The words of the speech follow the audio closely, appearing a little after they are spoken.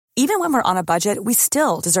Even when we're on a budget, we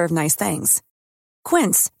still deserve nice things.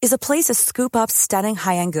 Quince is a place to scoop up stunning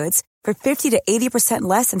high-end goods for 50 to 80%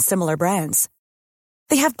 less than similar brands.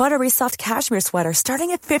 They have buttery soft cashmere sweaters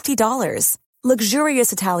starting at $50,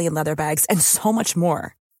 luxurious Italian leather bags, and so much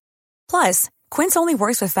more. Plus, Quince only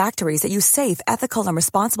works with factories that use safe, ethical, and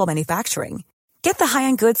responsible manufacturing. Get the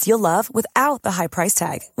high-end goods you'll love without the high price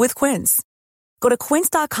tag with Quince. Go to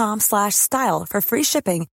quince.com/style for free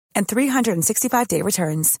shipping and 365-day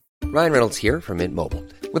returns. Ryan Reynolds here from Mint Mobile.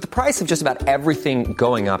 With the price of just about everything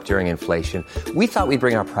going up during inflation, we thought we'd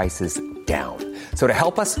bring our prices down. So to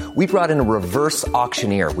help us, we brought in a reverse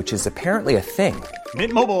auctioneer, which is apparently a thing.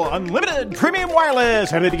 Mint Mobile Unlimited Premium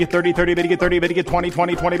Wireless. How to get 30, 30, how to get 30, how to get 20,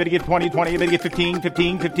 20, 20, how to get 20, 20, how to get 15,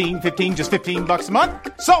 15, 15, 15, just $15 a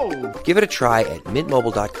month? Sold! Give it a try at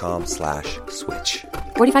mintmobile.com/switch.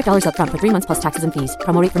 $45 up front for 3 months plus taxes and fees.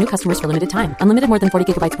 Promo rate for new customers for limited time. Unlimited more than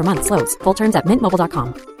 40 gigabytes per month. Slows full terms at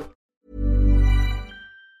mintmobile.com.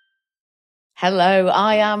 Hello,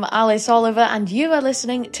 I am Alice Oliver, and you are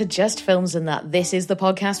listening to Just Films and That. This is the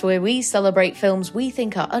podcast where we celebrate films we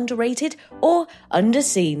think are underrated or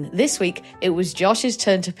underseen. This week, it was Josh's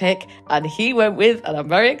turn to pick, and he went with, and I'm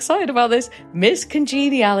very excited about this, Miss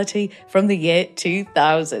Congeniality from the year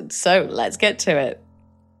 2000. So let's get to it.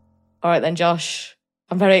 All right then, Josh.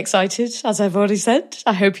 I'm very excited, as I've already said.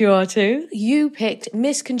 I hope you are too. You picked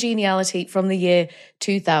Miss Congeniality from the year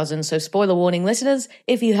 2000. So spoiler warning, listeners,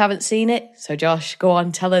 if you haven't seen it. So Josh, go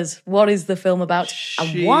on, tell us, what is the film about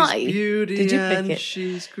and why did you pick it?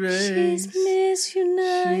 She's great. She's Miss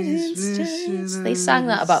United States. They sang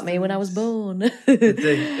that about me when I was born.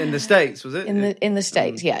 In the States, was it? In the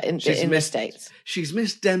States, yeah, in the States. She's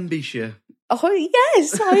Miss Denbighshire. Oh,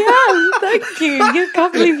 yes, I am. Thank you. You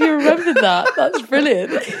can't believe you remembered that. That's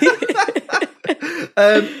brilliant.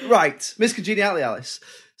 Right, Miss Congeniality, Alice.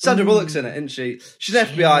 Sandra Bullock's in it, isn't she? She's an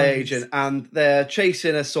FBI agent, and they're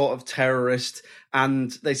chasing a sort of terrorist,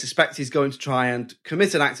 and they suspect he's going to try and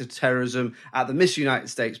commit an act of terrorism at the Miss United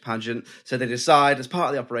States pageant. So they decide, as part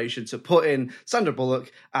of the operation, to put in Sandra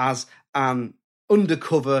Bullock as an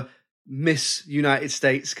undercover Miss United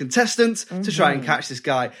States contestant to try and catch this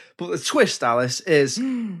guy. But the twist, Alice, is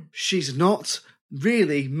she's not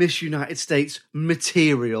really Miss United States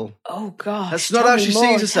material. Oh, gosh. That's not how she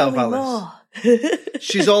sees herself, Alice.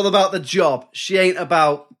 She's all about the job. She ain't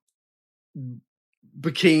about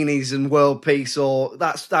bikinis and world peace, or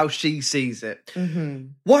that's how she sees it. Mm-hmm.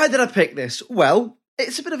 Why did I pick this? Well,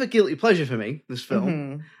 it's a bit of a guilty pleasure for me, this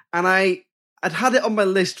film. And I'd had it on my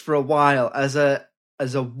list for a while as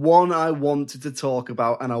a one I wanted to talk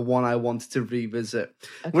about and a one I wanted to revisit.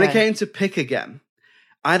 Okay. When it came to pick again,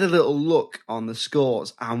 I had a little look on the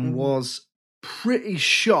scores and was pretty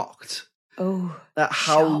shocked at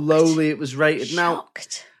how lowly it was rated. Now,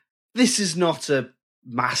 this is not a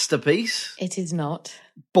masterpiece. It is not.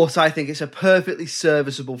 But I think it's a perfectly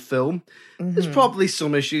serviceable film. There's probably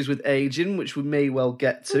some issues with aging, which we may well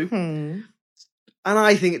get to. And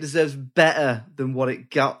I think it deserves better than what it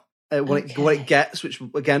got. What it gets, which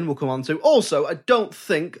again we'll come on to. Also, I don't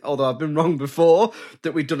think, although I've been wrong before,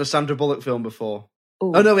 that we've done a Sandra Bullock film before.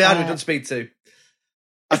 Ooh, oh no, we had. We've done Speed 2.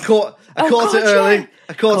 I caught it early. Yeah.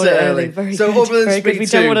 I caught it early. Very so good. Other than Speed 2, we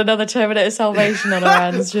don't want another Terminator Salvation on our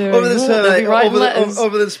hands. Other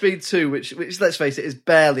than Speed 2, which let's face it, is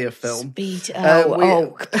barely a film. Speed.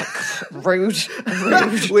 Rude.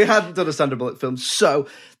 We hadn't done a Sandra Bullock film, so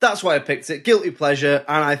that's why I picked it. Guilty pleasure,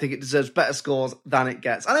 and I think it deserves better scores than it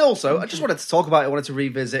gets. And I just wanted to talk about it. I wanted to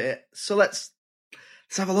revisit it. So let's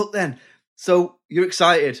have a look then. So you're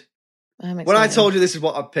excited. I'm excited. When I told you this is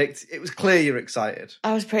what I picked, it was clear you're excited.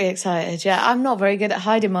 I was pretty excited, yeah. I'm not very good at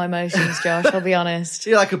hiding my emotions, Josh, I'll be honest.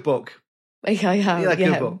 You're like a book. I am,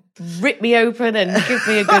 a book. Rip me open and give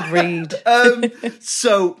me a good read.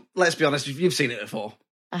 So, let's be honest, you've seen it before.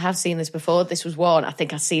 I have seen this before. This was one, I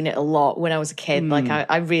think I've seen it a lot when I was a kid. Like,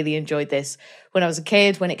 I really enjoyed this when I was a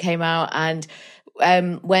kid, when it came out. And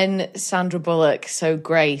when Sandra Bullock, so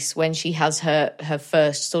Grace, when she has her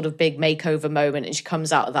first sort of big makeover moment and she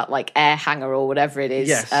comes out of that like air hanger or whatever it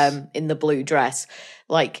is, in the blue dress,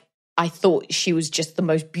 like I thought she was just the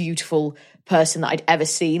most beautiful person that I'd ever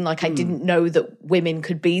seen. Like I didn't know that women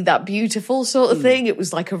could be that beautiful sort of thing. It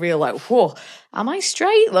was like a real like, whoa, am I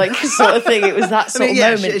straight? Like sort of thing. It was that sort of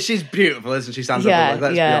moment. She's beautiful, isn't she, Sandra Bullock?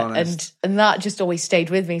 Let's be honest. And that just always stayed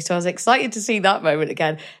with me. So I was excited to see that moment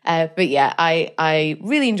again. But yeah, I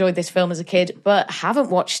really enjoyed this film as a kid, but haven't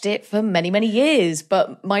watched it for many, many years.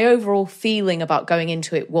 But my overall feeling about going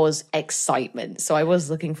into it was excitement. So I was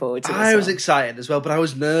looking forward to it. I was excited as well, but I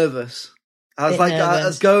was nervous. I was like, I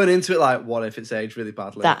was going into it like, what if it's aged really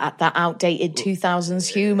badly? That outdated 2000s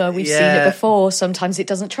humour, we've seen it before. Sometimes it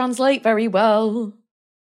doesn't translate very well.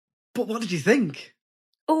 But what did you think?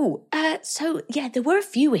 Oh, so yeah, there were a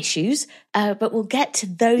few issues, but we'll get to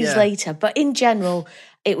those later. But in general,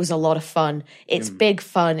 it was a lot of fun. It's big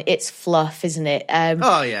fun. It's fluff, isn't it?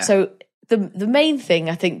 Oh yeah. So the main thing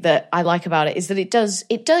I think that I like about it is that it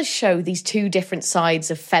does show these two different sides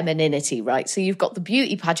of femininity, right? So you've got the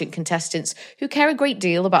beauty pageant contestants who care a great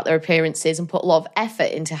deal about their appearances and put a lot of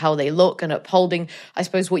effort into how they look and upholding, I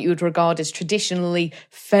suppose, what you would regard as traditionally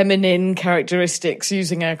feminine characteristics,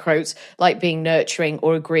 using air quotes, like being nurturing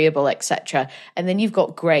or agreeable, etc. And then you've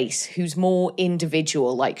got Grace, who's more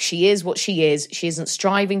individual, like she is what she is. She isn't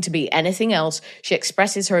striving to be anything else. She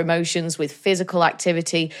expresses her emotions with physical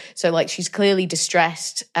activity. So like she's clearly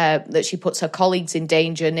distressed that she puts her colleagues in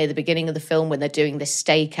danger near the beginning of the film when they're doing this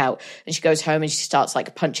stakeout, and she goes home and she starts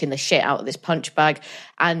like punching the shit out of this punch bag.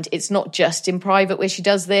 And it's not just in private where she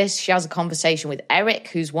does this. She has a conversation with Eric,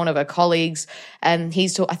 who's one of her colleagues, and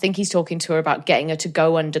I think he's talking to her about getting her to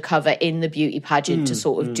go undercover in the beauty pageant to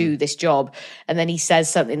sort of do this job. And then he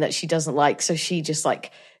says something that she doesn't like, so she just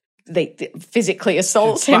like they physically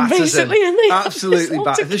assaults him basically, and they absolutely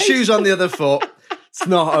batter. If the shoe's on the other foot, it's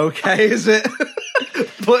not okay, is it?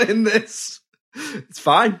 But in this, it's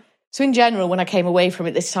fine. So in general, when I came away from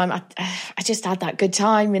it this time, I just had that good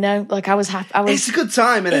time, you know? Like I was happy. It's a good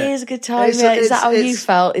time, isn't it? It is a good time, Is that how you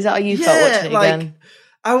felt? Is that how you felt watching it again?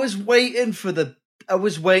 I was waiting for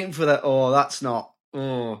that, oh, that's not,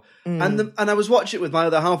 oh. And I was watching it with my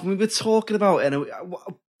other half, and we were talking about it, and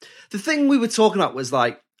the thing we were talking about was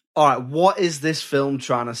like, all right, what is this film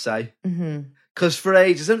trying to say? Because for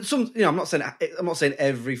ages, and I'm not saying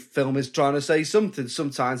every film is trying to say something.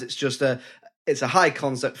 Sometimes it's just it's a high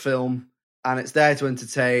concept film, and it's there to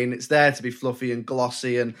entertain. It's there to be fluffy and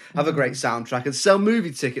glossy and have a great soundtrack and sell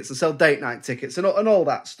movie tickets and sell date night tickets and all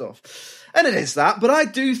that stuff. And it is that, but I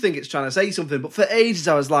do think it's trying to say something. But for ages,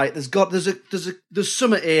 I was like, there's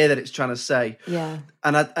something here that it's trying to say. Yeah.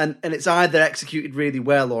 And it's either executed really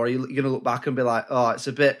well, or you're going to look back and be like, oh, it's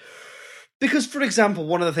a bit. Because, for example,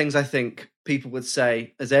 one of the things I think people would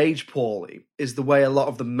say has aged poorly is the way a lot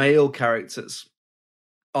of the male characters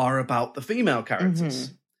are about the female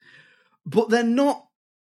characters. But they're not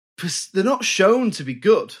shown to be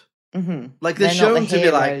good. Like they're shown to be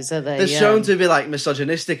like shown to be like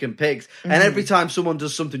misogynistic and pigs. And every time someone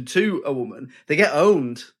does something to a woman, they get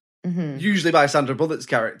owned. Usually by Sandra Bullock's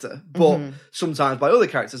character, but sometimes by other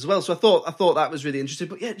characters as well. So I thought that was really interesting.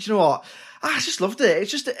 But yeah, do you know what? I just loved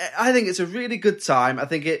it. I think it's a really good time. I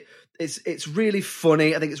think it's really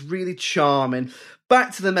funny. I think it's really charming.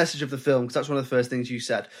 Back to the message of the film, because that's one of the first things you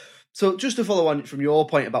said. So just to follow on from your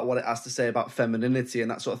point about what it has to say about femininity and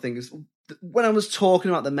that sort of thing, is when I was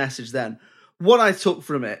talking about the message then, what I took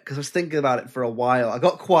from it, because I was thinking about it for a while, I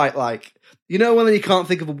got quite like, you know when you can't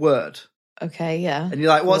think of a word? Okay, yeah. And you're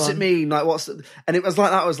like, what's it mean? Like, and it was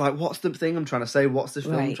like that. I was like, what's the thing I'm trying to say? What's this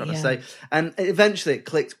film trying to say? And eventually it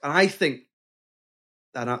clicked. And I think,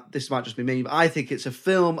 this might just be me, but I think it's a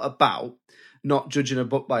film about not judging a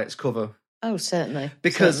book by its cover. Oh, certainly.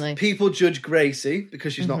 Because people judge Gracie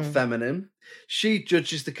because she's not feminine. She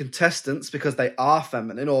judges the contestants because they are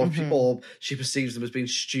feminine, or she perceives them as being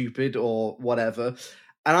stupid or whatever.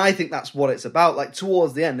 And I think that's what it's about. Like,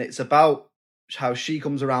 towards the end, it's about how she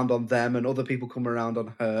comes around on them and other people come around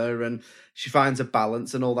on her, and she finds a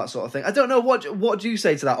balance and all that sort of thing. I don't know, what do you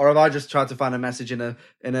say to that, or have I just tried to find a message in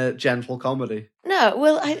a gentle comedy? No,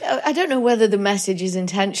 well, I don't know whether the message is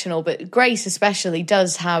intentional, but Grace especially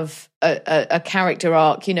does have a character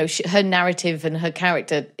arc. You know, her narrative and her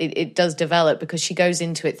character, it does develop, because she goes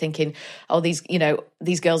into it thinking, oh, these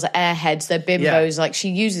girls are airheads, they're bimbos. Like, she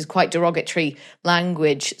uses quite derogatory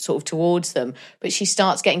language sort of towards them, but she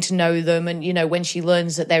starts getting to know them, and, you know, when she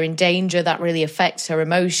learns that they're in danger, that really affects her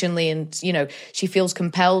emotionally, and, you know, she feels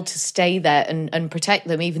compelled to stay there and protect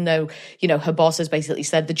them, even though, you know, her boss has basically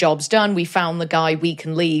said, the job's done, we found the guy, we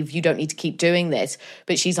can leave, you don't need to keep doing this.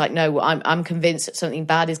 But she's like, no, I'm convinced that something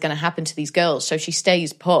bad is going to happen to these girls. So she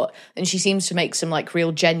stays put, and she seems to make some like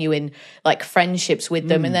real genuine like friendships with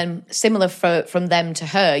them. And then similar from them to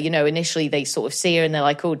her, you know, initially they sort of see her and they're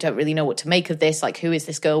like, oh, don't really know what to make of this. Like, who is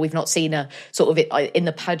this girl? We've not seen her sort of in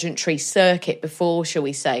the pageantry circuit before, shall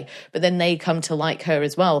we say. But then they come to like her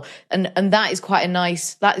as well. And that is quite a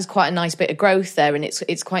nice bit of growth there. And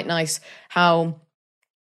it's quite nice how,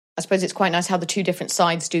 I suppose it's quite nice how the two different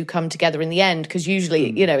sides do come together in the end, because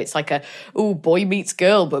usually, you know, it's like boy meets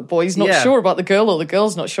girl, but boy's not sure about the girl, or the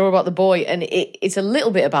girl's not sure about the boy. And it's a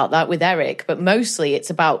little bit about that with Eric, but mostly it's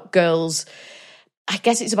about girls I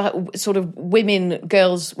guess it's about sort of women,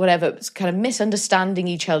 girls, whatever, kind of misunderstanding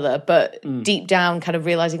each other, but deep down kind of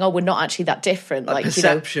realizing, oh, we're not actually that different. Like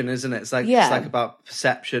perception, isn't it? It's like about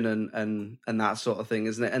perception and that sort of thing,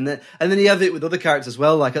 isn't it? And then you have it with other characters as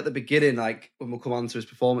well. Like at the beginning, like when we'll come on to his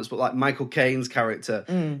performance, but like Michael Caine's character,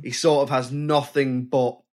 he sort of has nothing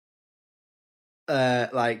but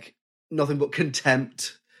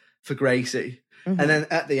contempt for Gracie. And then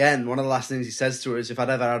at the end, one of the last things he says to her is, "If I'd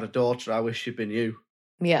ever had a daughter, I wish she'd been you."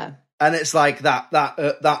 Yeah. And it's like that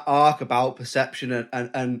arc about perception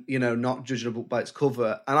and not judging a book by its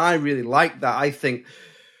cover. And I really like that. I think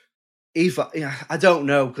I don't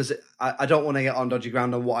know, because I don't want to get on dodgy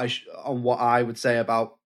ground on what I would say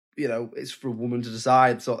about, it's for a woman to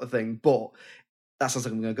decide sort of thing. But that sounds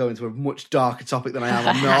like I'm going to go into a much darker topic than I am.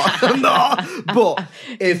 I'm not. I'm not. But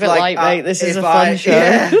if mate, this is a fun show.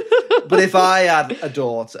 Yeah, but if I had a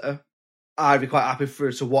daughter, I'd be quite happy for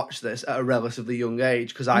her to watch this at a relatively young age,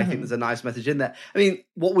 because I think there's a nice message in there. I mean,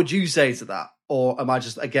 what would you say to that? Or am I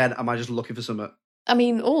just looking for something? I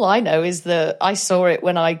mean, all I know is that I saw it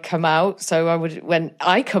when I come out. So when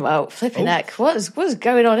I come out, flipping heck, what's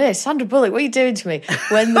going on here? Sandra Bullock, what are you doing to me?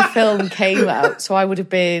 When the film came out, so I would have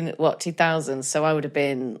been, 2000? So I would have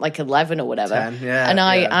been like 11 or whatever. 10, yeah. And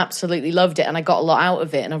I absolutely loved it, and I got a lot out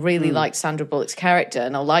of it, and I really liked Sandra Bullock's character,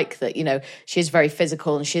 and I like that, she's very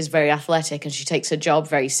physical and she's very athletic and she takes her job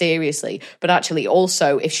very seriously. But actually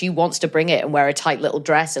also, if she wants to bring it and wear a tight little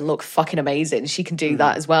dress and look fucking amazing, she can do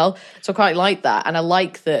that as well. So I quite like that. And I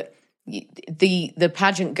like that the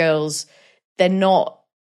pageant girls, they're not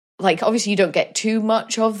like, obviously you don't get too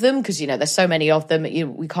much of them because, there's so many of them.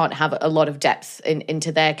 We can't have a lot of depth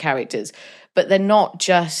into their characters, but they're not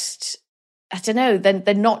just, I don't know,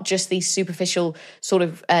 they're not just these superficial sort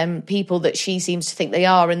of people that she seems to think they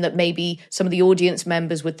are, and that maybe some of the audience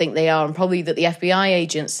members would think they are, and probably that the FBI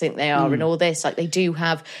agents think they are, and all this. Like, they do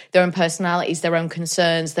have their own personalities, their own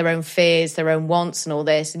concerns, their own fears, their own wants, and all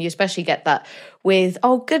this. And you especially get that with,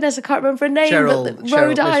 oh goodness, I can't remember her name,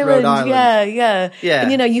 Rhode Island. Yeah.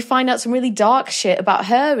 And you find out some really dark shit about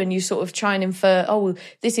her, and you sort of try and infer, oh,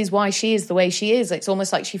 this is why she is the way she is. It's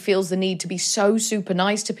almost like she feels the need to be so super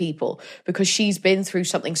nice to people because she's been through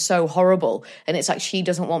something so horrible, and it's like she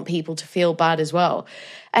doesn't want people to feel bad as well.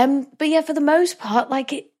 But yeah, for the most part,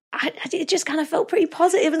 like it just kind of felt pretty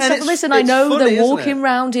positive and stuff. Listen, I know funny, they're walking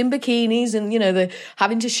around in bikinis and, they're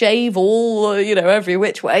having to shave all, every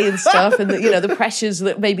which way and stuff. And, the pressures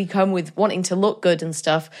that maybe come with wanting to look good and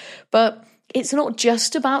stuff. But it's not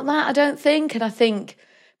just about that, I don't think. And I think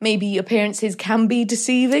maybe appearances can be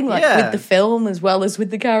deceiving, with the film as well as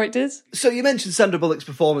with the characters. So you mentioned Sandra Bullock's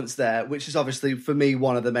performance there, which is obviously, for me,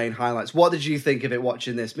 one of the main highlights. What did you think of it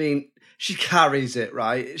watching this? I mean, she carries it,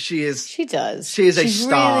 right? She does. She is a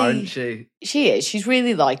star, really, isn't she? She is. She's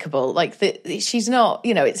really likable. Like, she's not,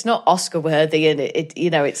 it's not Oscar worthy, and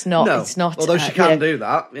it's not. No. It's not. Although she can do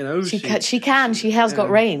that, She can. She has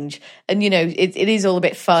got range, and it is all a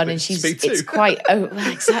bit fun, and it's quite. Oh,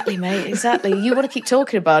 exactly, mate. Exactly. You want to keep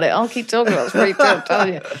talking about it? I'll keep talking about it. It's pretty cool, I'm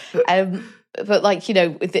telling you. But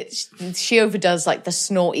she overdoes like the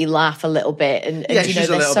snorty laugh a little bit, and she's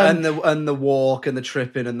a little bit, and the walk and the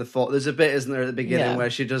tripping and the thought. There's a bit, isn't there, at the beginning where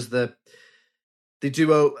she does we'll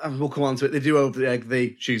come on to it. They do over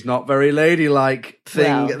the she's not very ladylike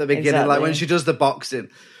thing at the beginning, exactly. Like when she does the boxing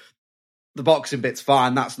bit's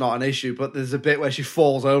fine, that's not an issue. But there's a bit where she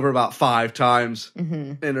falls over about 5 times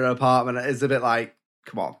in her apartment. It's a bit like,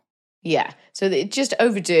 come on. Yeah, so just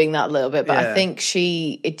overdoing that a little bit, but I think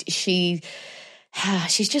she's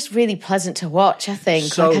just really pleasant to watch. I think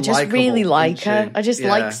so I just likable, really like her. I just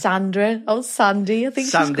like Sandra. Oh, Sandy, I think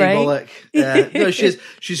Sandy she's great. Bullock. Yeah, no, she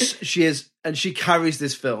is, and she carries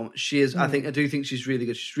this film. She is. I do think she's really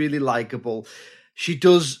good. She's really likable. She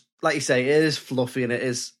does, like you say, it is fluffy and it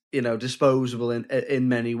is, disposable in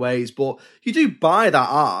many ways. But you do buy that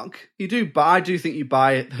arc. I do think you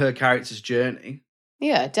buy her character's journey.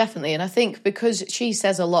 Yeah, definitely. And I think because she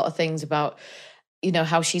says a lot of things about,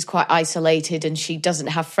 how she's quite isolated and she doesn't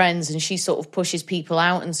have friends, and she sort of pushes people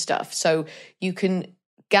out and stuff. So you can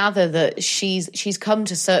gather that she's come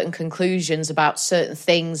to certain conclusions about certain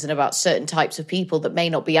things and about certain types of people that may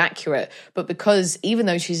not be accurate. But because even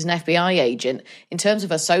though she's an FBI agent, in terms of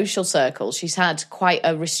her social circle, she's had quite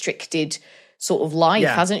a restricted sort of life,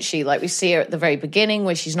 hasn't she? Like we see her at the very beginning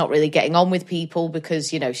where she's not really getting on with people because,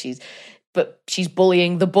 she's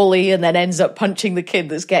bullying the bully and then ends up punching the kid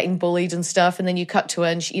that's getting bullied and stuff. And then you cut to her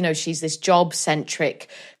and, she's this job-centric,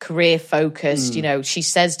 career-focused. She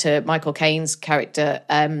says to Michael Caine's character,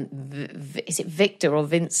 is it Victor or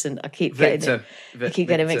Vincent? I keep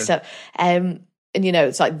getting mixed up.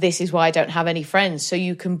 it's like, this is why I don't have any friends. So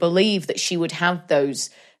you can believe that she would have those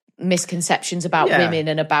misconceptions about women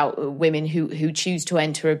and about women who choose to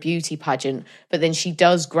enter a beauty pageant, but then she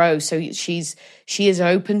does grow. So she is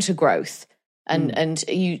open to growth. And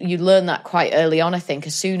you learn that quite early on, I think,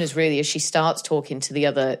 as soon as she starts talking to the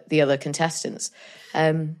other contestants.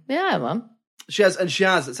 Man. She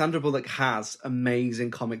has, Sandra Bullock has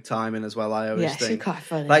amazing comic timing as well, I always think. She's quite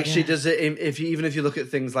funny. Like, she does it, even if you look at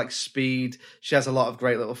things like Speed, she has a lot of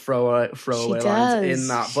great little throwaway lines in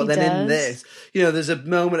that. But in this, there's a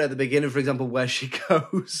moment at the beginning, for example, where she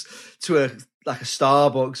goes to a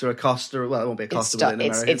Starbucks or a Costa. Well, it won't be a Costa in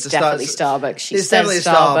America. It's definitely Starbucks. She says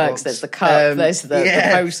Starbucks. There's the cup. There's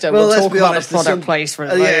the poster. Well, we'll talk about honest, the product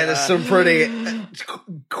placement. There's some pretty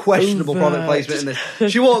questionable product placement in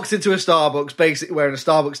this. She walks into a Starbucks basically wearing a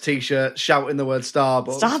Starbucks t-shirt, shouting the word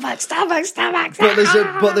Starbucks. Starbucks.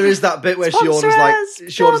 But there is that bit where she orders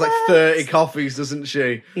like 30 coffees, doesn't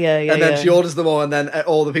she? Yeah. And then she orders them all, and then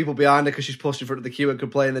all the people behind her, because she's pushed in front of the queue and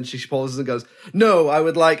complain, and then she pauses and goes, "No, I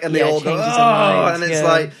would like," and they all go, and it's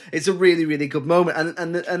like, it's a really, really good moment,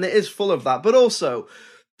 and it is full of that. But also,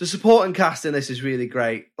 the supporting cast in this is really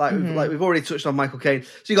great. Like we've already touched on Michael Caine, so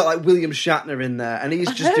you got like William Shatner in there, and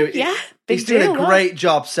he's just doing a great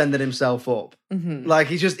job sending himself up. Like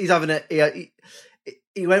he's having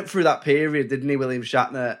he went through that period, didn't he, William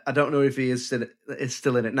Shatner? I don't know if he is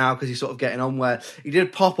still in it now, because he's sort of getting on, where he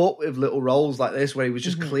did pop up with little roles like this, where he was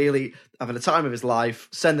just clearly having the time of his life,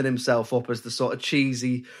 sending himself up as the sort of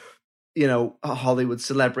cheesy, Hollywood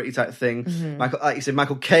celebrity type thing. Like you said,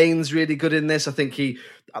 Michael Caine's really good in this. I think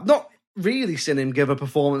I've not really seen him give a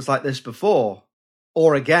performance like this before,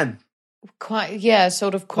 or again. Quite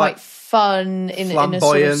fun in a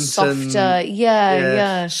sort of softer,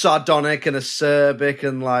 sardonic and acerbic,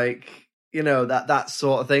 and that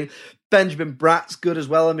sort of thing. Benjamin Bratt's good as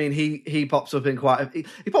well. I mean, he pops up in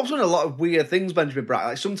he pops up in a lot of weird things, Benjamin Bratt.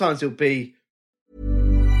 Like sometimes he'll be.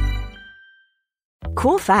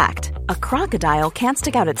 Cool fact, a crocodile can't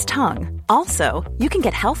stick out its tongue. Also, you can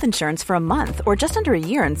get health insurance for a month or just under a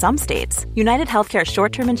year in some states. United Healthcare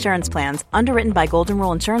short-term insurance plans, underwritten by Golden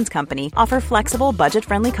Rule Insurance Company, offer flexible,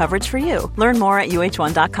 budget-friendly coverage for you. Learn more at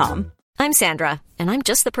uh1.com. I'm Sandra, and I'm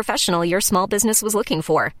just the professional your small business was looking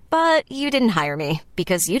for. But you didn't hire me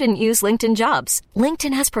because you didn't use LinkedIn Jobs.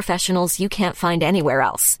 LinkedIn has professionals you can't find anywhere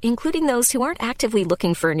else, including those who aren't actively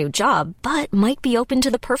looking for a new job, but might be open to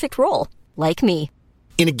the perfect role, like me.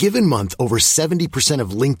 In a given month, over 70%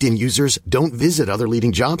 of LinkedIn users don't visit other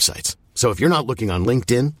leading job sites. So if you're not looking on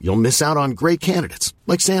LinkedIn, you'll miss out on great candidates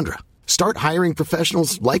like Sandra. Start hiring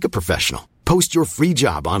professionals like a professional. Post your free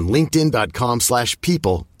job on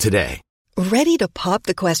linkedin.com/people today. Ready to pop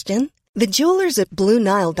the question? The jewelers at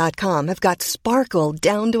BlueNile.com have got sparkle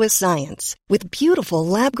down to a science with beautiful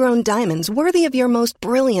lab-grown diamonds worthy of your most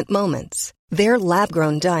brilliant moments. Their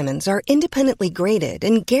lab-grown diamonds are independently graded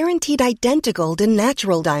and guaranteed identical to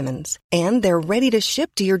natural diamonds. And they're ready to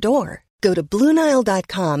ship to your door. Go to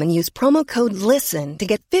BlueNile.com and use promo code LISTEN to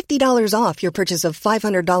get $50 off your purchase of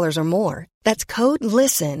 $500 or more. That's code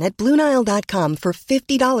LISTEN at BlueNile.com for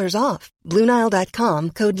 $50 off. BlueNile.com,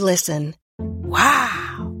 code LISTEN.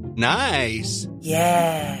 Wow. Nice.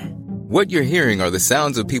 Yeah. What you're hearing are the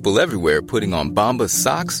sounds of people everywhere putting on Bombas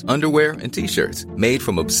socks, underwear, and T-shirts made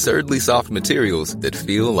from absurdly soft materials that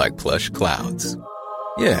feel like plush clouds.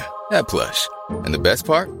 Yeah, that plush. And the best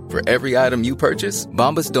part? For every item you purchase,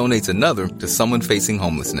 Bombas donates another to someone facing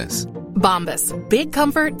homelessness. Bombas. Big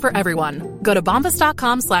comfort for everyone. Go to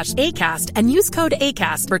bombas.com/ACAST and use code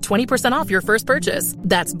ACAST for 20% off your first purchase.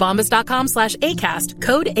 That's bombas.com/ACAST.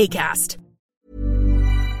 Code ACAST.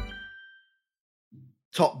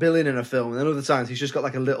 Top billing in a film, and then other times he's just got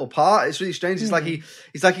like a little part. It's really strange. It's like he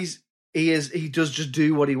does just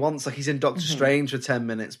do what he wants. Like he's in Doctor Strange for 10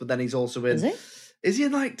 minutes, but then he's also in. Is he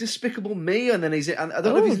in like Despicable Me? And then he's in. I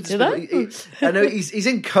don't know if he's in I know he's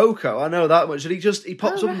in Coco. I know that much. And he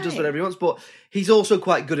pops up and does whatever he wants. But he's also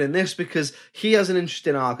quite good in this because he has an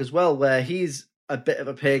interesting arc as well, where he's a bit of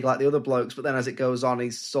a pig like the other blokes, but then as it goes on,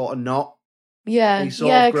 he's sort of not. Yeah, because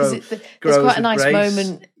there's quite a nice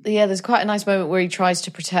moment. Yeah, there's quite a nice moment where he tries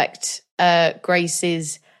to protect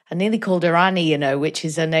Grace's. I nearly called her Annie, which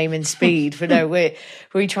is her name in Speed, but where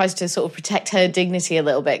he tries to sort of protect her dignity a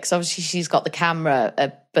little bit, because obviously she's got the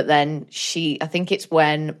camera, but then I think it's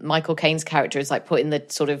when Michael Caine's character is like putting the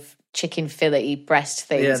sort of chicken fillet breast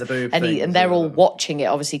things, the boob and things, they're all watching it,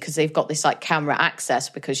 obviously, because they've got this like camera access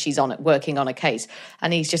because she's working on a case,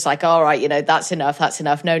 and he's just like, all right, that's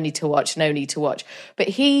enough, no need to watch. But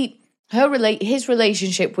his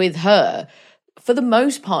relationship with her for the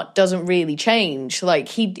most part, doesn't really change. Like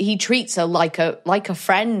he treats her like a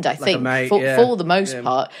friend, I think, mate, for the most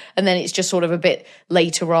part. And then it's just sort of a bit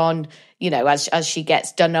later on, as she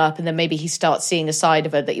gets done up, and then maybe he starts seeing a side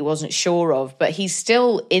of her that he wasn't sure of. But he's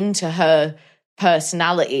still into her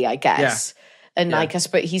personality, I guess. And I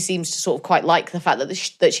suppose he seems to sort of quite like the fact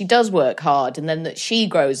that she does work hard, and then that she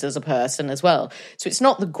grows as a person as well. So it's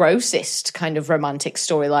not the grossest kind of romantic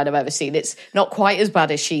storyline I've ever seen. It's not quite as bad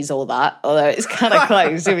as She's All That, although it's kind of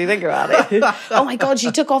close if you think about it. Oh my God,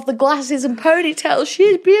 she took off the glasses and ponytail.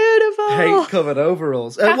 She's beautiful. Paint-covered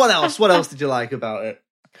overalls. What else? What else did you like about it?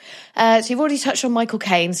 So you've already touched on Michael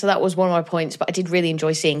Caine, so that was one of my points, but I did really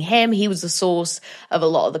enjoy seeing him. He was the source of a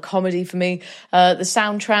lot of the comedy for me. The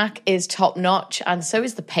soundtrack is top notch, and so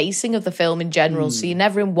is the pacing of the film in general, so you're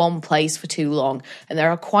never in one place for too long, and there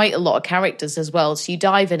are quite a lot of characters as well, so you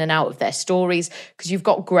dive in and out of their stories, because you've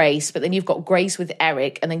got Grace, but then you've got Grace with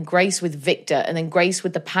Eric, and then Grace with Victor, and then Grace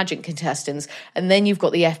with the pageant contestants, and then you've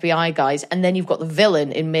got the FBI guys, and then you've got the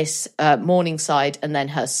villain in Miss Morningside, and then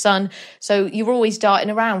her son, so you're always darting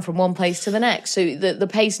around from one place to the next, so the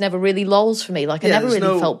pace never really lolls for me. Like I never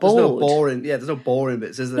really felt bored. There's no boring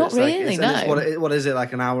bits, is there? Not really, no. What is it,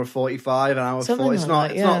 like an hour 45, an hour Something 40? It's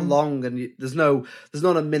not long, and there's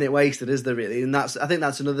not a minute wasted, is there really? And I think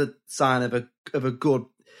that's another sign of a good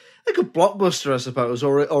blockbuster, I suppose,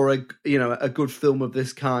 or a good film of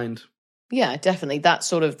this kind. Yeah, definitely. That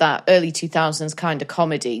sort of that early 2000s kind of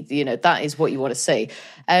comedy, that is what you want to see.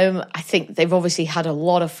 I think they've obviously had a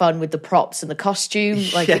lot of fun with the props and the costume.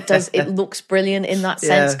 Like it looks brilliant in that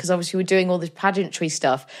sense, because obviously we're doing all this pageantry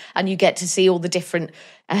stuff, and you get to see all the different,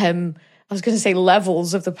 I was going to say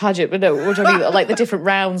levels of the pageant, but no, what do I mean? Like the different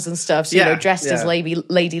rounds and stuff. So, dressed as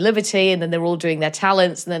Lady Liberty, and then they're all doing their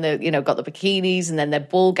talents, and then they're, got the bikinis, and then their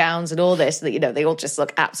ball gowns and all this, that, they all just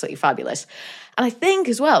look absolutely fabulous. And I think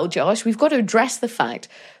as well, Josh, we've got to address the fact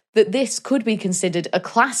that this could be considered a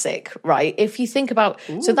classic, right? If you think about,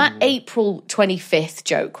 so that April 25th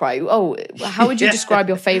joke, right? Oh, how would you describe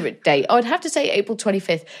your favourite date? I'd have to say April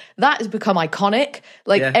 25th. That has become iconic.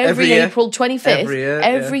 Like every April 25th,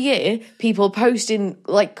 every year, people posting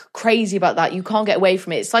like crazy about that. You can't get away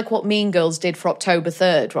from it. It's like what Mean Girls did for October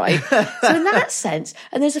 3rd, right? So in that sense,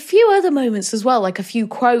 and there's a few other moments as well, like a few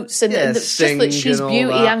quotes, and just that she's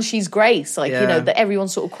beauty and she's grace. Like, that everyone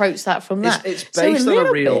sort of quotes that from that. It's based on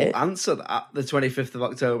a real answer, that the 25th of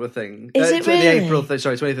October thing. Is it really? The April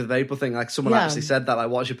 25th of April thing. Like someone actually said that. Like,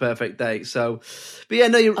 what's your perfect date? So, but yeah,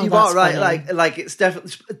 no, you are right. Funny. Like it's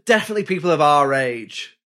definitely people of our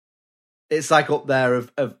age. It's like up there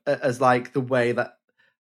as like the way that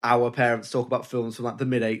our parents talk about films from like the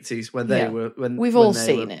mid 80s when they were we've all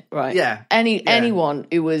seen it, right? Yeah. Anyone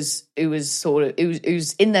who's in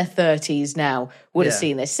their 30s now would have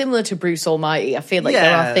seen this. Similar to Bruce Almighty, I feel like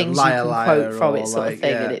there are things you can quote from it, sort of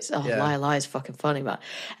thing, and it's Liar Liar is fucking funny, man.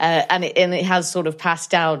 And it has sort of passed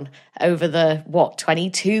down over the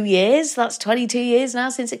 22 years. That's 22 years now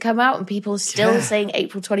since it came out, and people are still saying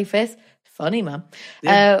April 25th. Funny, man.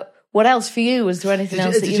 Yeah. What else for you? Was there anything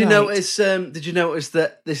else that you liked? Did you notice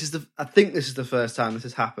that I think this is the first time this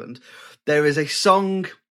has happened. There is a song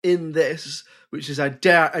in this which is a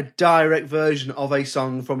direct version of a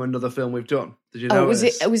song from another film we've done. Did you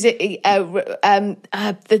notice? Was it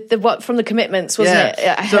the what from The Commitments, wasn't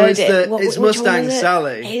it? I heard it's Mustang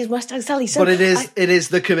Sally. It is Mustang Sally. So but it is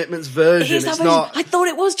The Commitments version. It's not. I thought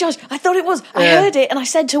it was, Josh. I thought it was. I heard it and I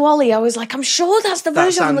said to Ollie, I was like, I'm sure that's the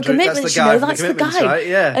version from The Commitments. That's the guy. Right?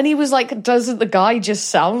 Yeah. And he was like, doesn't the guy just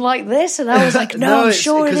sound like this? And I was like, no, I'm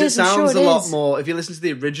sure it is. Because it sounds a lot more. If you listen to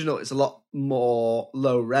the original, it's a lot more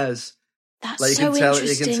low res. That's like so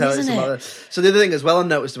interesting, isn't it? So the other thing as well I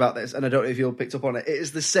noticed about this, and I don't know if you all picked up on it, it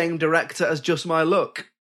is the same director as Just My Luck.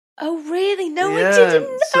 Oh, really? No, I didn't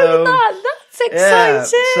know that. That's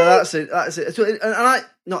exciting. Yeah, so that's it. So, and I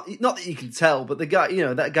not that you can tell, but the guy,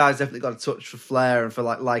 that guy's definitely got a touch for flair and for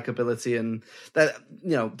like likability, and that,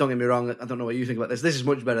 don't get me wrong, I don't know what you think about this. This is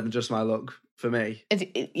much better than Just My Luck for me. It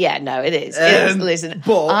is. It is. Listen,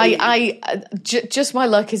 but Just My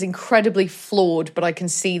Luck is incredibly flawed, but I can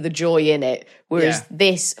see the joy in it. Whereas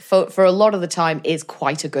this, for a lot of the time, is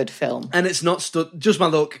quite a good film. And it's not Just My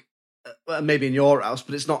Luck. Maybe in your house,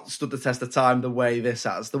 but it's not stood the test of time the way this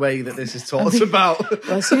has, the way that this is talked about.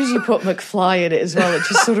 Well, as soon as you put McFly in it as well, it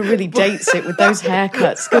just sort of really dates it with those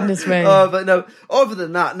haircuts. Goodness me. But no, other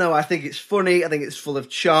than that, no, I think it's funny. I think it's full of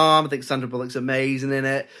charm. I think Sandra Bullock's amazing in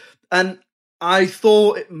it. And I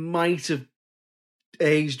thought it might have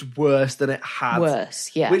aged worse than it had.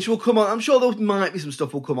 Worse, yeah. Which will come on. I'm sure there might be some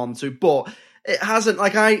stuff we'll come on to, but it hasn't.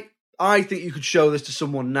 Like, I think you could show this to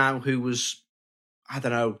someone now who was, I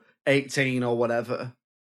don't know, 18 or whatever,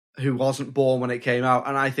 who wasn't born when it came out,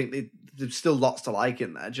 and I think there's still lots to like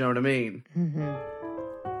in there. Do you know what I mean? Mm-hmm.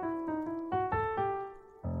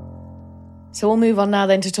 So we'll move on now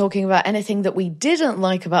then to talking about anything that we didn't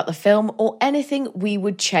like about the film or anything we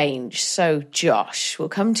would change. So Josh, we'll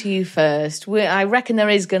come to you first. I reckon there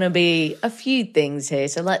is going to be a few things here,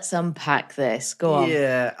 so let's unpack this. Go on.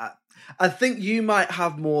 Yeah, I think you might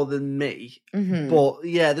have more than me, Mm-hmm. but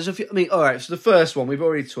yeah, there's a few. I mean, all right. So the first one, we've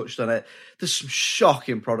already touched on it. There's some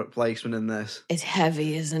shocking product placement in this. It's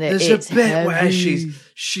heavy, isn't it? There's a bit heavy. where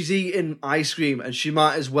she's eating ice cream and she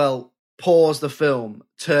might as well pause the film,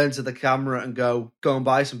 turn to the camera, and go and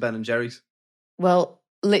buy some Ben and Jerry's. Well,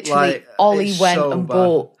 literally, Like, Ollie it's went so and bad.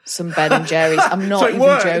 bought some Ben and Jerry's. I'm not So it even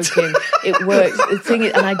worked. joking. It worked. The thing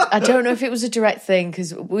is, and I don't know if it was a direct thing,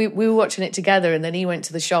 because we were watching it together, and then he went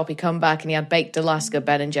to the shop, he come back, and he had baked Alaska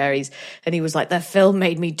Ben and Jerry's, and he was like, that film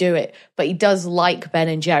made me do it. But he does like Ben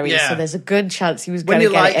and Jerry's, Yeah. so there's a good chance he was When going you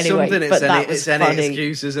to get like it anyway. something, But that was it's any funny.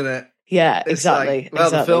 excuse, isn't it? Yeah, It's exactly. like, well,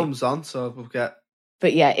 the exactly. film's on, so we'll get.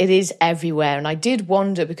 But yeah, it is everywhere. And I did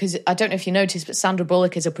wonder, because I don't know if you noticed, but Sandra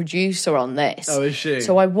Bullock is a producer on this. Oh, is she?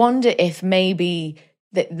 So I wonder if maybe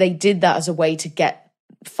they did that as a way to get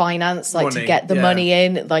finance, like to Money, get the yeah. money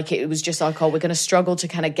in. Like it was just like, oh, we're going to struggle to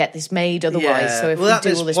kind of get this made otherwise. Yeah. So if Well, at we do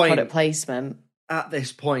this all this point- product placement. At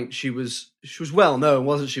this point, she was well known,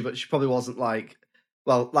 wasn't she? But she probably wasn't like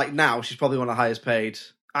now. She's probably one of the highest paid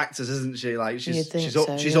actors, isn't she? Like You'd think she's up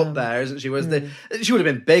so, she's yeah. up there, isn't she? Whereas she would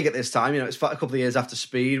have been big at this time. You know, it's a couple of years after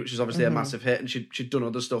Speed, which was obviously a massive hit, and she'd done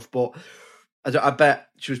other stuff. But I bet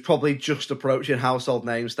she was probably just approaching household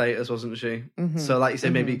name status, wasn't she? So, like you say,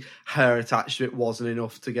 maybe her attached to it wasn't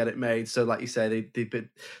enough to get it made. So, like you say, they so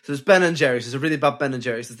there's Ben and Jerry's. There's a really bad Ben and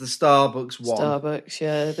Jerry's. There's the Starbucks one. Starbucks,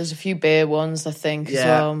 yeah. There's a few beer ones, I think, as Yeah.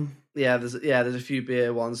 well. Yeah, there's a few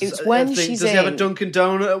beer ones. It's when I think- she's does he have a in- Dunkin'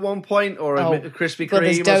 Donut at one point or a Krispy Kreme Well,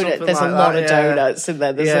 there's or donut. something There's like a lot that? of Yeah. donuts in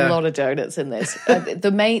there. There's Yeah. a lot of donuts in this.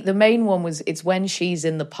 The main one was, it's when she's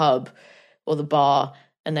in the pub or the bar,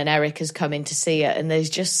 and then Eric has come in to see it, and there's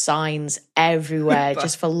just signs everywhere,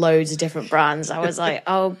 just for loads of different brands. I was like,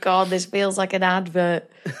 oh god, this feels like an advert.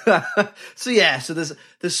 So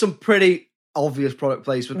there's some pretty obvious product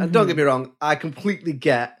placement, and don't get me wrong, I completely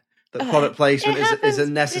get that product placement it is a happens.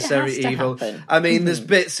 necessary It has to evil. happen. I mean, there's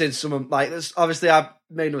bits in some of, like, there's obviously, I've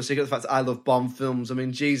made no secret of the fact that I love Bond films. I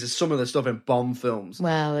mean, Jesus, some of the stuff in Bond films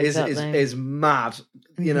Well, exactly. is mad,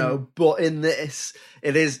 you know. But in this,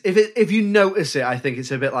 it is, if you notice it, I think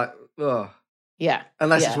it's a bit like, ugh. Yeah.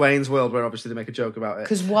 Unless yeah. it's Wayne's World, where obviously they make a joke about it.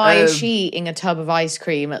 Because why is she eating a tub of ice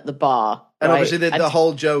cream at the bar? And right? obviously the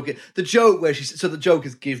whole joke, the joke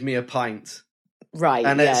is give me a pint. Right,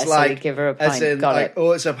 And yeah, it's so like, you give her a as pint. in, Got like, it.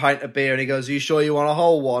 oh, it's a pint of beer. And he goes, are you sure you want a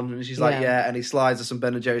whole one? And she's like, Yeah. yeah. And he slides her some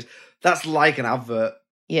Ben and Jerry's. That's like an advert.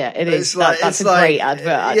 Yeah, it It's is. like- That's it's a like- great advert,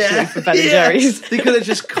 actually, yeah, for Ben and yeah. Jerry's. They could have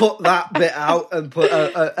just cut that bit out and put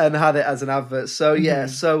and had it as an advert. So, yeah,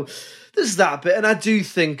 so there's that bit. And I do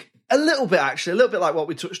think a little bit like what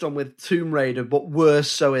we touched on with Tomb Raider, but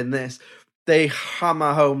worse so in this. They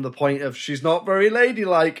hammer home the point of she's not very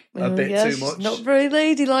ladylike a bit Yeah, too she's much. not very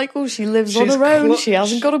ladylike. Oh, she lives on She's her own. clu- She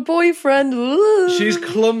hasn't got a boyfriend. Ooh. She's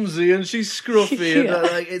clumsy and she's scruffy and Yeah.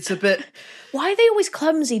 like, it's a bit. Why are they always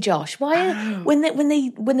clumsy, Josh? Why when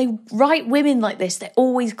they write women like this, they're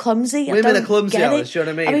always clumsy? I Women don't are clumsy, get Alice, it. do you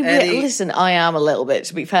know what I mean? Listen, I am a little bit,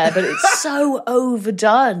 to be fair, but it's so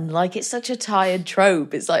overdone. Like, it's such a tired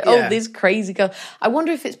trope. It's like, Yeah. oh, this crazy girl. I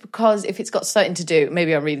wonder if it's because, if it's got something to do,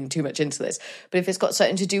 maybe I'm reading too much into this, but if it's got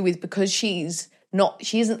something to do with because she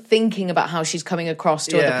isn't thinking about how she's coming across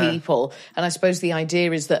to Yeah. other people. And I suppose the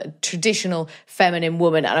idea is that a traditional feminine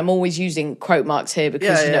woman, and I'm always using quote marks here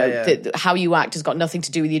because, how you act has got nothing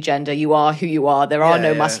to do with your gender. You are who you are. There are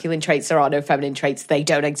no masculine traits. There are no feminine traits. They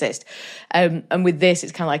don't exist. And with this,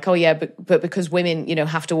 it's kind of like, oh yeah, but because women,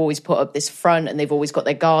 have to always put up this front and they've always got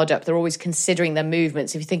their guard up. They're always considering their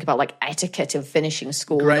movements. If you think about like etiquette of finishing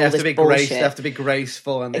school and all They have this to be bullshit. they have to be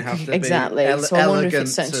graceful and they have to Exactly. be So I wonder if elegant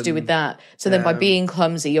it's something to do with and- that. So then by being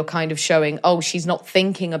clumsy, you're kind of showing, oh, she's not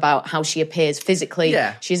thinking about how she appears physically.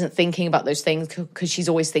 Yeah. She isn't thinking about those things because she's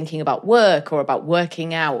always thinking about work or about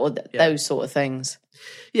working out or those sort of things.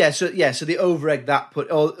 So the over-egg that put,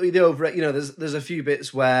 or the over-egg, there's a few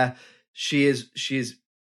bits where she is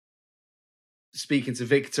speaking to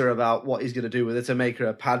Victor about what he's going to do with her to make her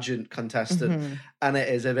a pageant contestant. And it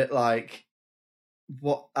is a bit like,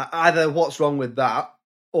 either what's wrong with that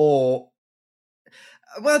or,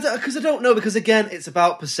 well, because I don't know, because again, it's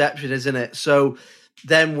about perception, isn't it? So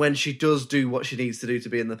then when she does do what she needs to do to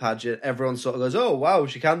be in the pageant, everyone sort of goes, oh, wow,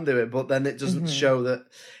 she can do it. But then it doesn't show that.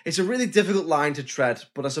 It's a really difficult line to tread.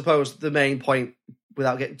 But I suppose the main point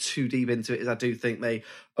without getting too deep into it, is I do think they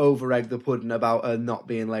over-egg the pudding about her not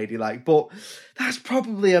being ladylike. But that's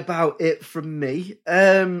probably about it from me.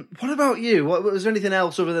 What about you? Was there anything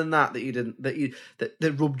else other than that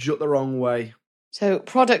that rubbed you up the wrong way? So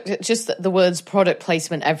just the words product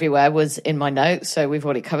placement everywhere was in my notes, so we've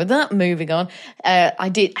already covered that. Moving on. I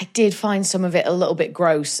did find some of it a little bit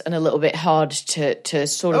gross and a little bit hard to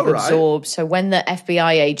sort of absorb. So when the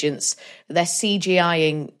FBI agents, they're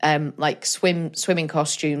CGIing like swimming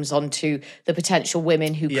costumes onto the potential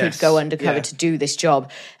women who could go undercover to do this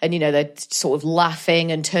job. And, they're sort of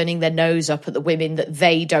laughing and turning their nose up at the women that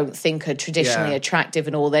they don't think are traditionally attractive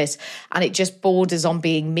and all this. And it just borders on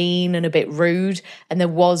being mean and a bit rude. And there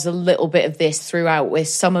was a little bit of this throughout with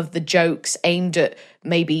some of the jokes aimed at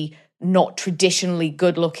maybe not traditionally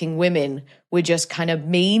good-looking women were just kind of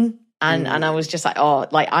mean. And I was just like,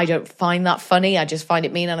 I don't find that funny. I just find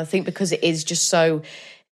it mean. And I think because it is just so,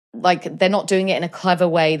 like, they're not doing it in a clever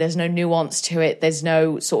way. There's no nuance to it. There's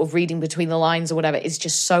no sort of reading between the lines or whatever. It's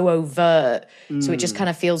just so overt. So it just kind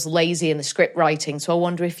of feels lazy in the script writing. So I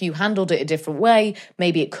wonder if you handled it a different way,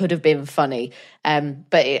 maybe it could have been funny.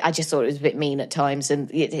 But I just thought it was a bit mean at times. And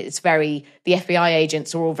it's very, the FBI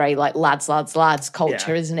agents are all very like lads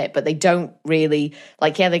culture, isn't it? But they don't really,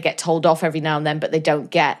 like, they get told off every now and then, but they don't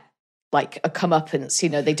get like a comeuppance,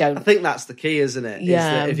 they don't. I think that's the key, isn't it? Yeah. Is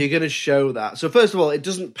that if you're going to show that. So first of all, it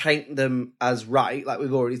doesn't paint them as right, like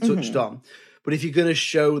we've already touched on. But if you're going to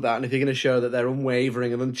show that, and if you're going to show that they're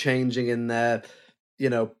unwavering and unchanging in their,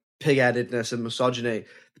 pig-headedness and misogyny,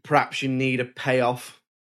 perhaps you need a payoff.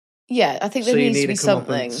 Yeah, I think there needs to be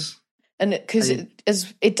something. And because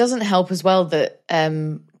it doesn't help as well that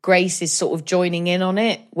Grace is sort of joining in on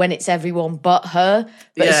it when it's everyone but her.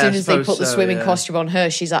 But as soon as they put the swimming costume on her,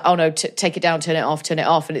 she's like, oh no, take it down, turn it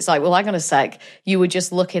off. And it's like, well, hang on a sec. You were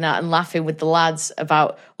just looking at and laughing with the lads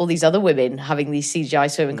about all these other women having these CGI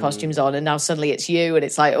swimming costumes on, and now suddenly it's you, and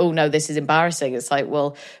it's like, oh no, this is embarrassing. It's like,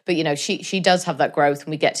 well, but she does have that growth, and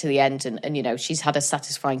we get to the end, and she's had a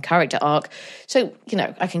satisfying character arc. So,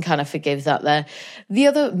 I can kind of forgive that there. The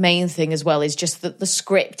other main thing as well is just that the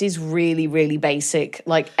script is really, really basic.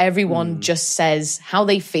 Like, everyone just says how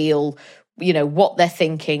they feel, what they're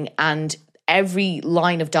thinking, and every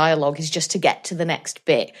line of dialogue is just to get to the next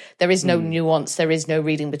bit. There is no nuance. There is no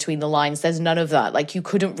reading between the lines. There's none of that. Like, you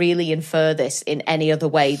couldn't really infer this in any other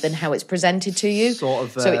way than how it's presented to you. Sort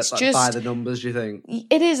of so it's like just by the numbers, do you think?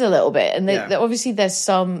 It is a little bit. And obviously there's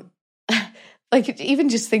some... like, even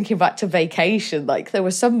just thinking back to Vacation, like, there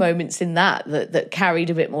were some moments in that carried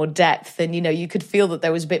a bit more depth, and, you could feel that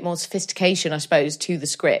there was a bit more sophistication, I suppose, to the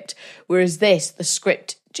script. Whereas the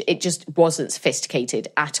script, it just wasn't sophisticated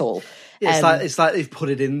at all. Yeah, it's like they've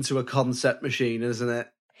put it into a concept machine, isn't it?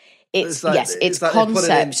 It's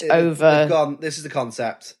concept over... this is the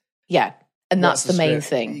concept. Yeah, and that's the main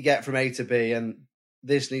thing. You get from A to B, and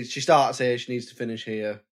she starts here, she needs to finish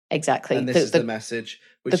here. Exactly. And this is the message.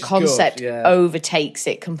 The concept overtakes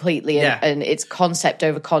it completely, and it's concept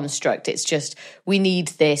over construct. It's just, we need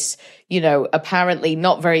this, apparently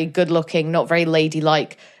not very good looking, not very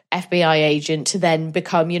ladylike FBI agent to then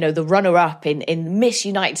become, the runner-up in Miss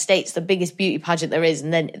United States, the biggest beauty pageant there is,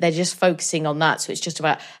 and then they're just focusing on that. So it's just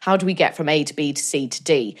about how do we get from A to B to C to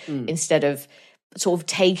D, instead of sort of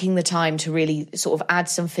taking the time to really sort of add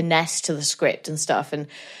some finesse to the script and stuff. And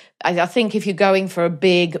I think if you're going for a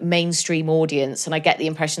big mainstream audience, and I get the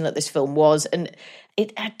impression that this film was, and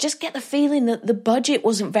I just get the feeling that the budget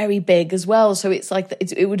wasn't very big as well. So it's like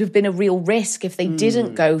it would have been a real risk if they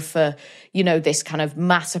didn't go for, this kind of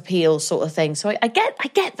mass appeal sort of thing. So I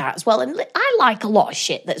get that as well. And I like a lot of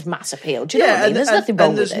shit that's mass appeal. Do you know what I mean? There's nothing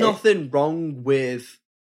wrong with it. And there's nothing wrong with,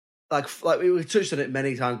 like we touched on it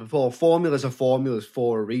many times before, formulas are formulas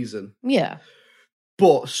for a reason. Yeah.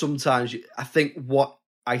 But sometimes I think what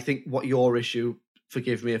your issue,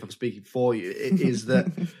 forgive me if I'm speaking for you, is that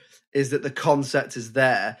the concept is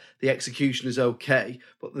there, the execution is okay,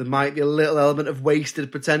 but there might be a little element of wasted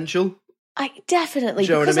potential. Definitely,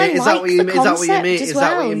 do you know because what I mean? I like the concept as well. Is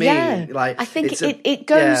that what you mean? Yeah. Like, I think it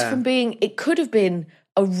goes from being, it could have been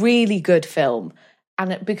a really good film,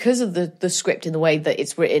 and because of the script and the way that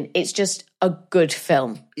it's written, it's just a good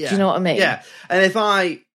film. Yeah. Do you know what I mean? Yeah,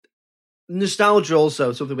 and nostalgia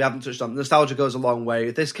also, something we haven't touched on. Nostalgia goes a long way.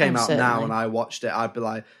 If this came out now and I watched it, I'd be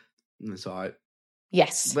like, it's all right.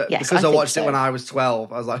 Yes, but yes. Because I watched it when I was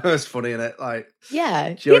 12, I was like, oh, it's funny, innit? Like,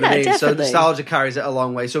 yeah. Do you know what I mean? Definitely. So nostalgia carries it a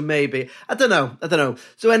long way. So maybe, I don't know.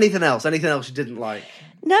 So anything else you didn't like?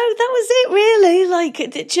 No, that was it really. Like,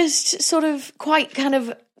 it just sort of quite kind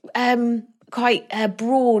of, quite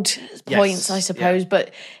broad points, I suppose. Yeah.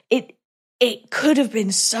 But it could have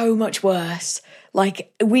been so much worse.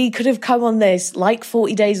 Like, we could have come on this like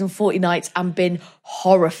 40 Days and 40 Nights and been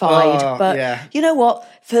horrified. But you know what?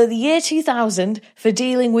 For the year 2000, for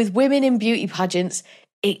dealing with women in beauty pageants,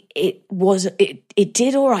 it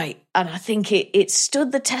did all right. And I think it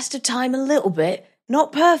stood the test of time a little bit.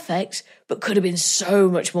 Not perfect, but could have been so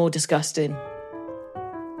much more disgusting.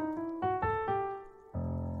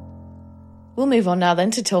 We'll move on now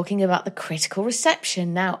then to talking about the critical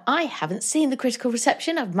reception. Now, I haven't seen the critical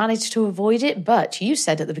reception. I've managed to avoid it, but you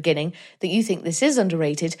said at the beginning that you think this is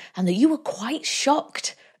underrated and that you were quite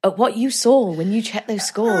shocked at what you saw when you checked those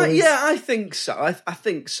scores. Yeah, I think so. I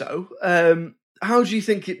think so. How do you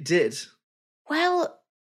think it did? Well,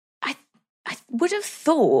 I would have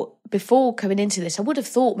thought, before coming into this, I would have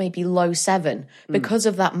thought maybe low 7 because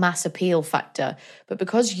of that mass appeal factor. But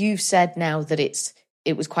because you've said now that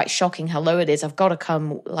it was quite shocking how low it is, I've got to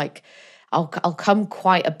come, I'll come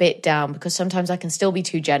quite a bit down, because sometimes I can still be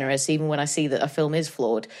too generous even when I see that a film is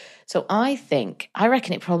flawed. So I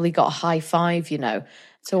reckon it probably got a high 5, you know.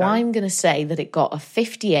 So okay. I'm going to say that it got a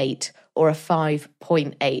 58 or a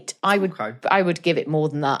 5.8. I would give it more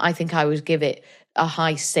than that. I think I would give it a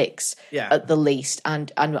high 6 at the least.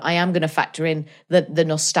 And I am going to factor in the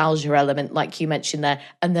nostalgia element, like you mentioned there,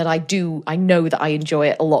 and that I know that I enjoy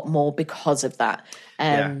it a lot more because of that.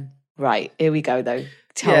 Right, here we go though.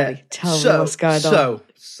 Tell me what's going on.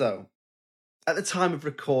 So, at the time of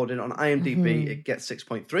recording on IMDb, it gets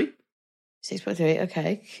 6.3. 6.3,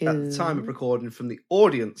 okay. Cool. At the time of recording from the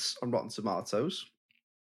audience on Rotten Tomatoes,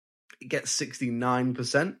 it gets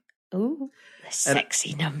 69%. Ooh, the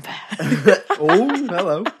sexy number. Oh,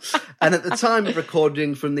 hello. And at the time of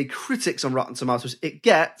recording from the critics on Rotten Tomatoes, it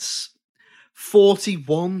gets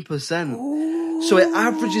 41%. Ooh. So it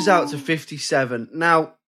averages out to 57.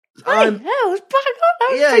 Now, that was bang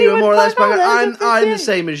on. Yeah, you were more or less bang on. I'm the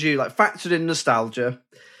same as you. Like, factored in nostalgia,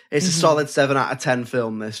 it's a solid 7 out of 10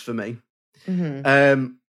 film, this, for me.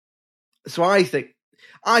 Mm-hmm. So I think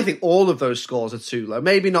all of those scores are too low.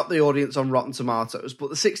 Maybe not the audience on Rotten Tomatoes, but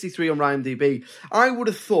the 63 on IMDb, I would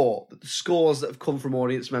have thought that the scores that have come from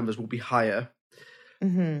audience members will be higher.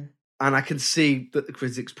 Mm-hmm. And I can see that the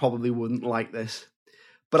critics probably wouldn't like this.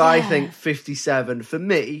 But I think 57, for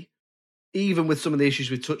me, even with some of the issues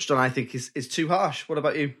we've touched on, I think is too harsh. What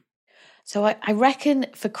about you? So I reckon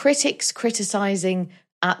for critics criticising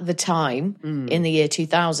at the time, in the year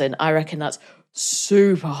 2000, I reckon that's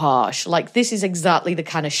super harsh. Like, this is exactly the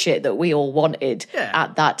kind of shit that we all wanted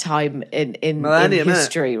at that time in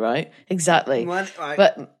history, right? Exactly. Right.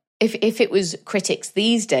 But if it was critics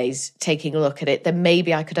these days taking a look at it, then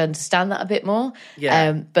maybe I could understand that a bit more.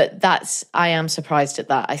 Yeah. But I am surprised at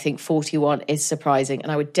that. I think 41 is surprising,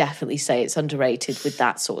 and I would definitely say it's underrated with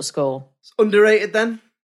that sort of score. It's underrated then?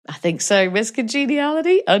 I think so. Miss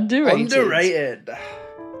Congeniality, underrated. Underrated.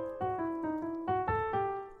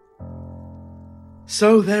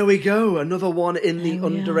 So there we go. Another one in the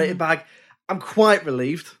underrated bag. I'm quite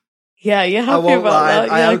relieved. Yeah, you're happy about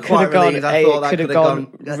that. I am quite relieved. I thought that could have gone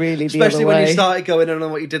really the especially other way. When you started going in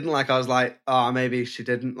on what you didn't like, I was like, oh, maybe she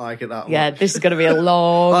didn't like it that much. Yeah, this is going to be a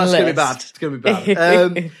long list. It's going to be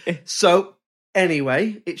bad. So,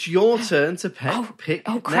 anyway, it's your turn to pick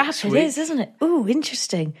Oh, crap, next it week. is, isn't it? Ooh,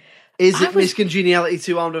 interesting. Is it Miss Congeniality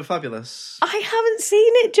 2 Armed and Fabulous? I haven't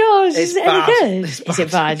seen it, Josh. Is it any good? Is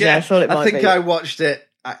it bad? Yeah, I thought it might be. I think I watched it.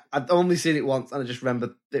 I'd only seen it once, and I just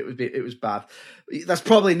remembered it was bad. That's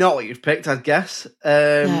probably not what you've picked, I'd guess.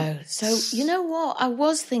 No. So, you know what? I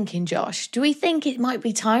was thinking, Josh, do we think it might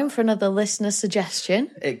be time for another listener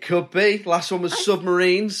suggestion? It could be. Last one was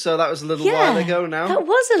Submarines, so that was a little while ago now. That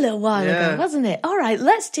was a little while ago, wasn't it? All right,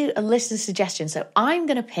 let's do a listener suggestion. So I'm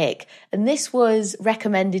going to pick, and this was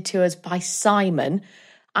recommended to us by Simon,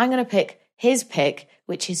 I'm going to pick his pick,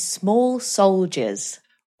 which is Small Soldiers.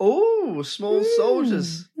 Oh, Small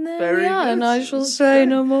Soldiers. Very good. And I shall say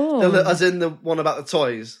no more. As in the one about the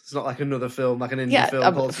toys. It's not like another film, like an indie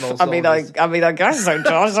film called Small Soldiers. I mean, I guess so,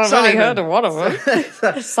 Josh. I've only heard of one of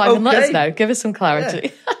them. Simon, let us know. Give us some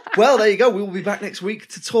clarity. Yeah. Well, there you go. We will be back next week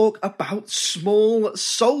to talk about Small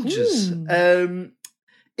Soldiers.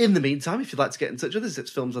 In the meantime, if you'd like to get in touch with us,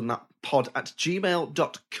 it's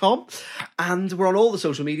filmsandthatpod@gmail.com. And we're on all the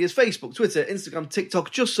social medias, Facebook, Twitter, Instagram, TikTok.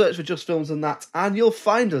 Just search for Just Films and That, and you'll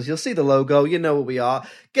find us. You'll see the logo. You know where we are.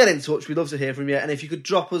 Get in touch. We'd love to hear from you. And if you could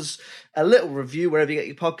drop us a little review wherever you get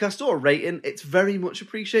your podcast, or a rating, it's very much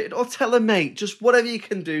appreciated. Or tell a mate. Just whatever you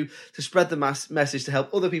can do to spread the message to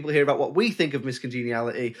help other people hear about what we think of Miss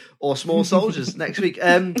Congeniality or Small Soldiers next week.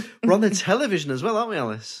 We're on the television as well, aren't we,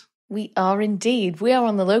 Alice? We are indeed. We are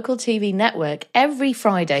on the local TV network every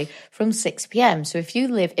Friday from 6 p.m. So if you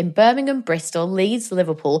live in Birmingham, Bristol, Leeds,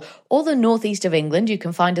 Liverpool, or the northeast of England, you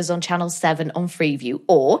can find us on Channel 7 on Freeview.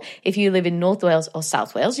 Or if you live in North Wales or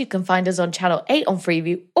South Wales, you can find us on Channel 8 on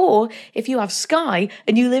Freeview. Or if you have Sky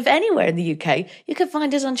and you live anywhere in the UK, you can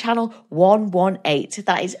find us on Channel 118.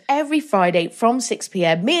 That is every Friday from 6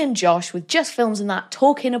 p.m. Me and Josh with Just Films and That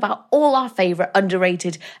talking about all our favourite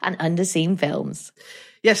underrated and underseen films.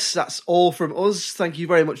 Yes, that's all from us. Thank you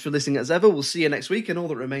very much for listening as ever. We'll see you next week, and all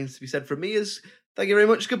that remains to be said from me is thank you very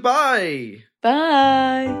much. Goodbye.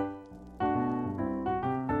 Bye.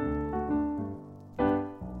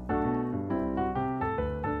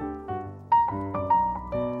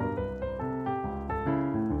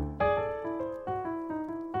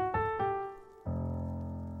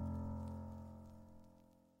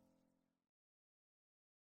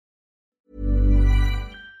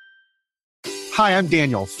 Hi, I'm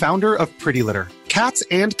Daniel, founder of Pretty Litter. Cats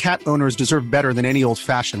and cat owners deserve better than any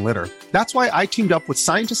old-fashioned litter. That's why I teamed up with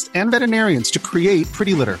scientists and veterinarians to create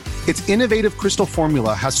Pretty Litter. Its innovative crystal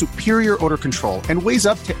formula has superior odor control and weighs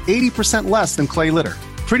up to 80% less than clay litter.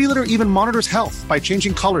 Pretty Litter even monitors health by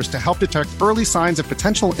changing colors to help detect early signs of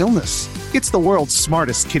potential illness. It's the world's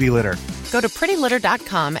smartest kitty litter. Go to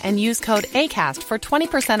prettylitter.com and use code ACAST for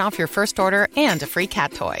 20% off your first order and a free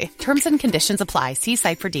cat toy. Terms and conditions apply. See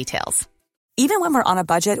site for details. Even when we're on a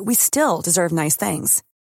budget, we still deserve nice things.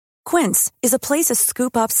 Quince is a place to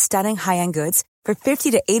scoop up stunning high-end goods for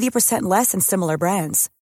 50 to 80% less than similar brands.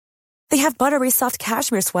 They have buttery soft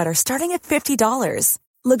cashmere sweaters starting at $50,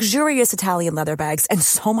 luxurious Italian leather bags, and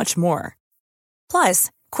so much more.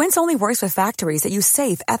 Plus, Quince only works with factories that use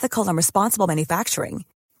safe, ethical, and responsible manufacturing.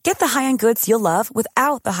 Get the high-end goods you'll love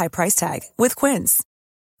without the high price tag with Quince.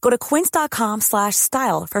 Go to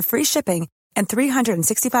quince.com/style for free shipping and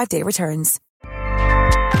 365-day returns.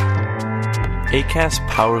 Acast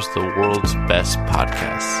powers the world's best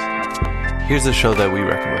podcasts. Here's a show that we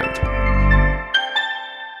recommend.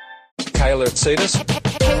 Kayla Itsinas.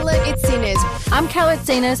 Kayla Itsinas. I'm Kayla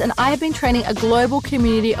Itsinas, and I have been training a global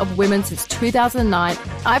community of women since 2009.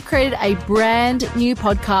 I've created a brand new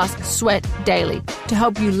podcast, Sweat Daily, to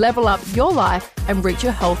help you level up your life and reach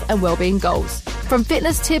your health and well-being goals. From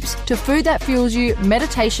fitness tips to food that fuels you,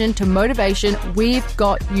 meditation to motivation, we've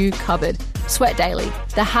got you covered. Sweat Daily,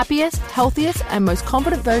 the happiest, healthiest, and most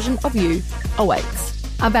confident version of you awaits.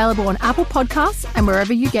 Available on Apple Podcasts and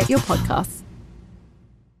wherever you get your podcasts.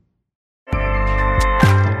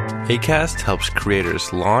 Acast helps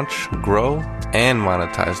creators launch, grow, and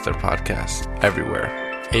monetize their podcasts everywhere.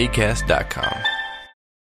 Acast.com.